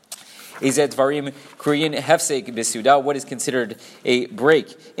Ezed Dvarim Kuriyin Hefsek Bisuda, what is considered a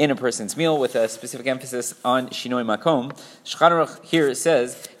break in a person's meal, with a specific emphasis on Shinoi Makom. Shulchan Aruch here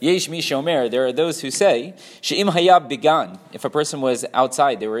says, Yesh Mi Shomer, there are those who say, She'im Hayab Bigan, if a person was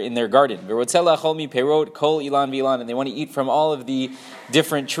outside, they were in their garden, V'rotzela Chol Mi Perot Kol Ilan V'ilan, and they want to eat from all of the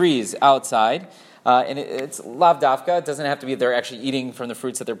different trees outside. And it's lav dafka. It doesn't have to be they're actually eating from the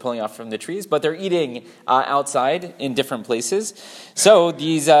fruits that they're pulling off from the trees, but they're eating outside in different places. So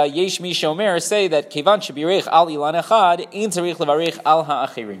these yesh mi shomer say that kevan shebirich al ilan echad ein tzarich levarich al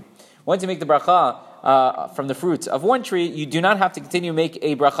ha'achirim. When to make the bracha from the fruits of one tree, you do not have to continue to make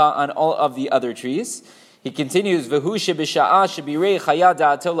a bracha on all of the other trees. He continues, v'hu shebisha'a shebirich hayad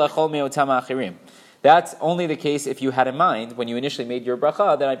da'ato lechol me'otam ha'achirim. That's only the case if you had in mind, when you initially made your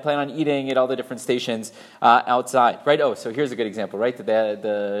bracha, that I plan on eating at all the different stations outside, right? Oh, so here's a good example, right?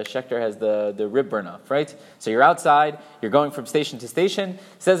 The Schechter has the rib burn off, right? So you're outside, you're going from station to station.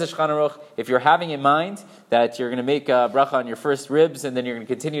 Says the Shulchan Aruch, if you're having in mind that you're going to make a bracha on your first ribs and then you're going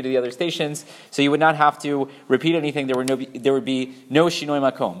to continue to the other stations, so you would not have to repeat anything, there would be no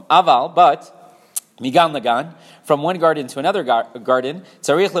shinoi makom. Aval, but Migan lagan, from one garden to another garden,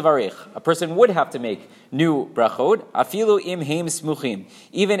 tzarich levarich. A person would have to make new brachot, afilu im heim smuchim,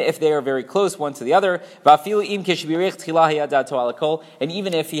 even if they are very close one to the other, va'afilu im keshbirich tchila hayadato alakol, and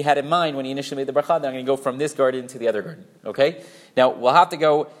even if he had in mind when he initially made the bracha, that I'm going to go from this garden to the other garden. Okay? Now, we'll have to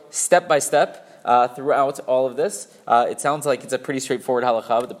go step by step throughout all of this. It sounds like it's a pretty straightforward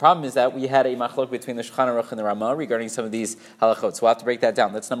halakha, but the problem is that we had a machlok between the Shulchan Aruch and the Ramah regarding some of these halachot. So we'll have to break that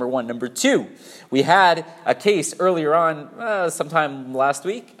down. That's number one. Number two, we had a case earlier on, sometime last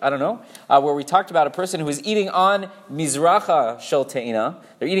week, I don't know, where we talked about a person who was eating on Mizracha Shel Te'ina.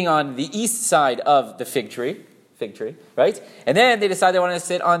 They're eating on the east side of the fig tree, right? And then they decide they want to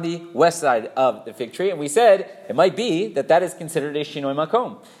sit on the west side of the fig tree. And we said it might be that is considered a shinoi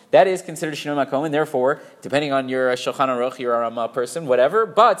makom. That is considered shinoi makom, and therefore, depending on your Shulchan Aruch, your Ramah person, whatever,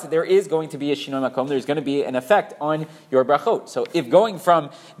 but there is going to be a shinoi makom. There's going to be an effect on your brachot. So if going from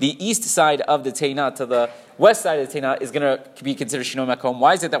the east side of the teina to the west side of the teina is going to be considered shinoi makom,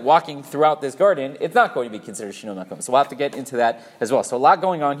 why is it that walking throughout this garden, it's not going to be considered shinoi makom? So we'll have to get into that as well. So a lot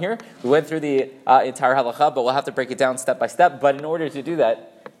going on here. We went through the entire halacha, but we'll have to break it down step by step. But in order to do that,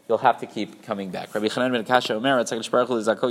 you'll have to keep coming back. Rabbi Chanan ben Kasha Omer,